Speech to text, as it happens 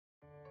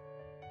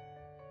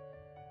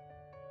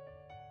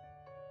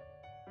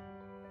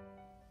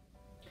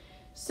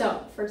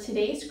So for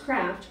today's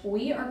craft,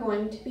 we are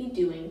going to be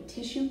doing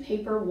tissue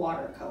paper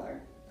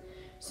watercolor.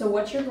 So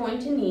what you're going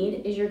to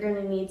need is you're going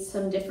to need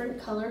some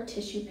different color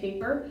tissue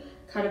paper,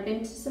 cut up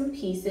into some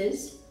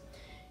pieces.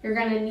 You're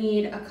going to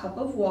need a cup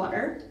of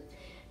water,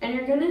 and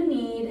you're going to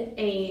need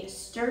a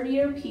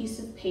sturdier piece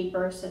of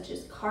paper such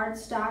as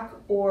cardstock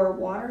or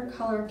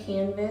watercolor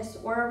canvas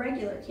or a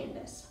regular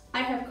canvas.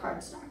 I have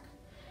cardstock.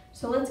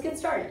 So let's get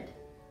started.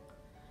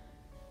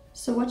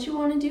 So what you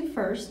want to do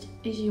first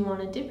is you want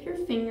to dip your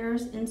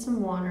fingers in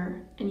some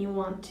water and you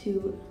want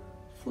to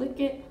flick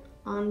it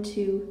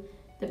onto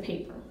the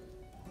paper.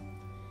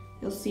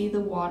 You'll see the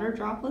water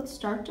droplets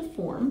start to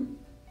form.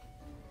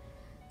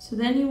 So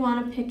then you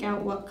want to pick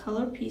out what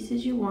color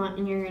pieces you want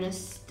and you're going to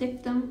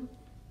stick them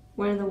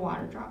where the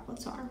water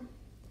droplets are.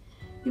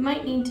 You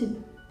might need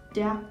to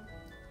dab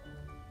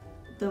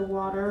the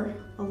water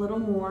a little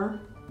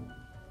more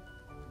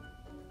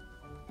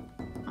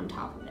on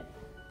top of it.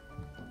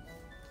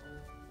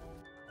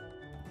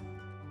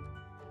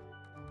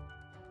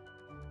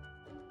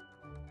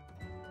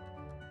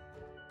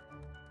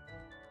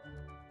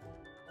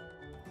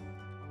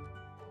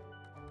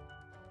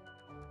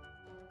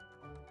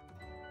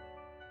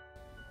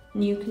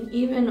 And you can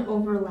even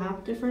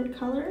overlap different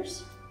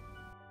colors.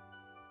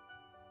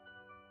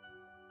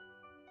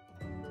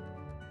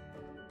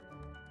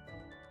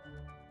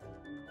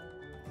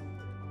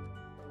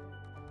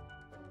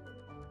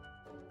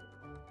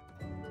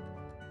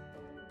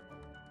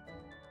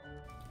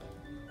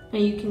 Now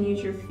you can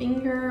use your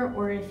finger,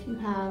 or if you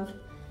have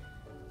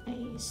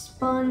a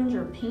sponge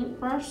or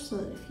paintbrush, so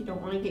that if you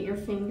don't want to get your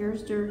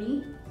fingers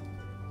dirty.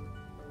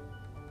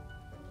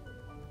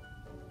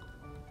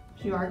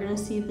 You are going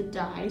to see the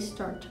dye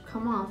start to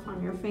come off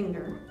on your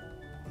finger.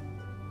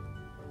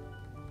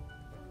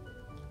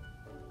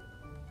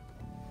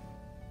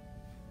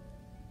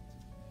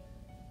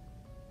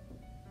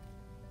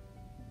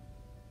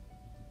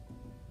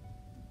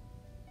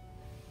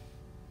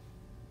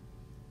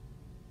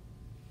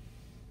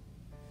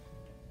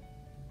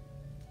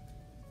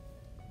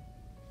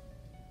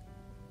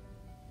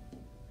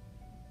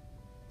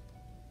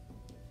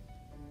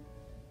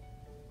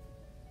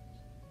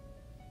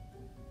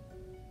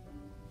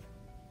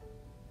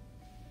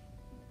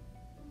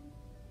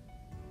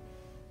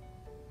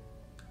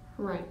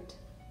 Right.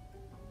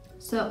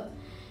 So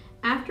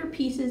after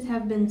pieces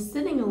have been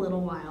sitting a little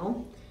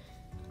while,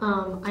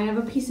 I have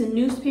a piece of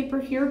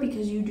newspaper here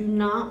because you do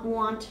not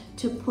want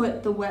to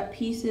put the wet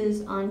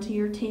pieces onto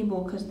your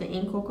table because the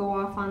ink will go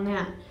off on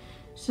that.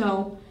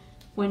 So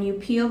when you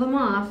peel them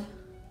off,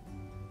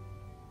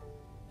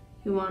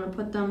 you want to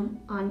put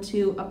them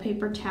onto a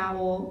paper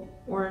towel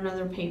or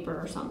another paper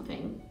or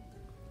something.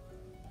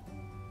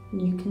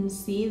 You can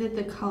see that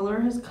the color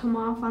has come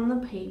off on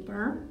the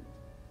paper.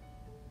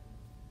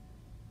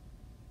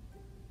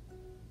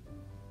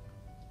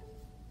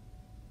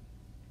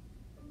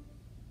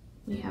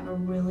 We have a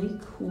really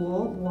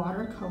cool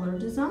watercolor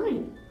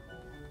design.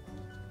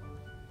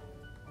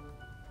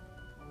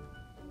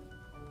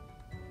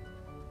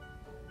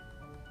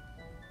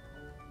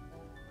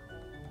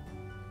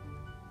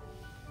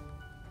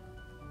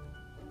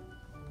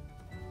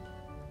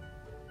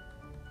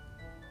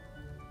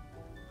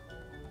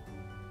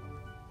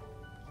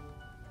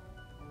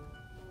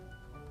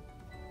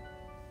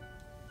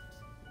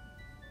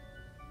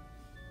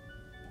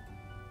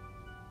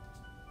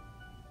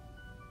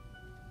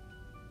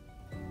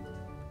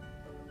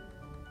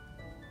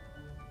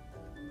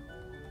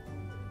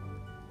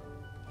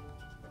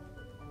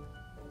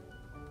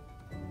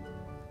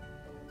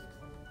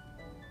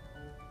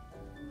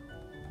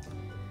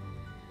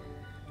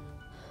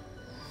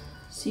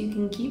 So you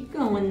can keep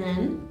going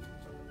then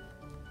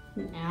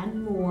and add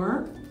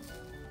more.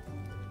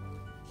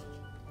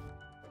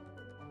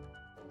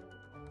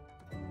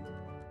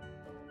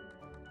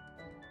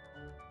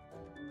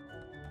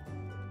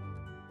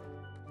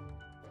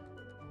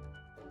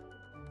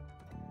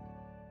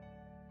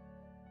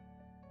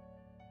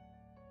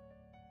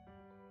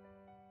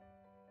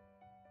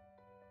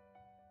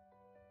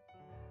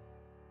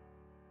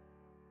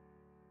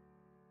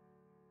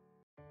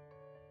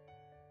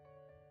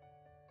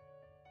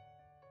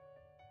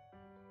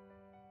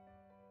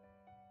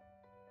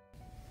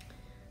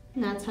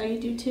 And that's how you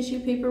do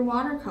tissue paper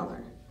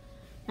watercolor.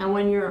 Now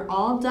when you're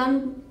all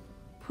done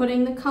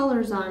putting the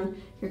colors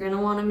on, you're going to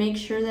want to make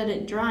sure that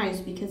it dries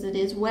because it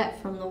is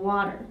wet from the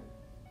water.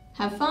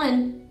 Have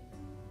fun!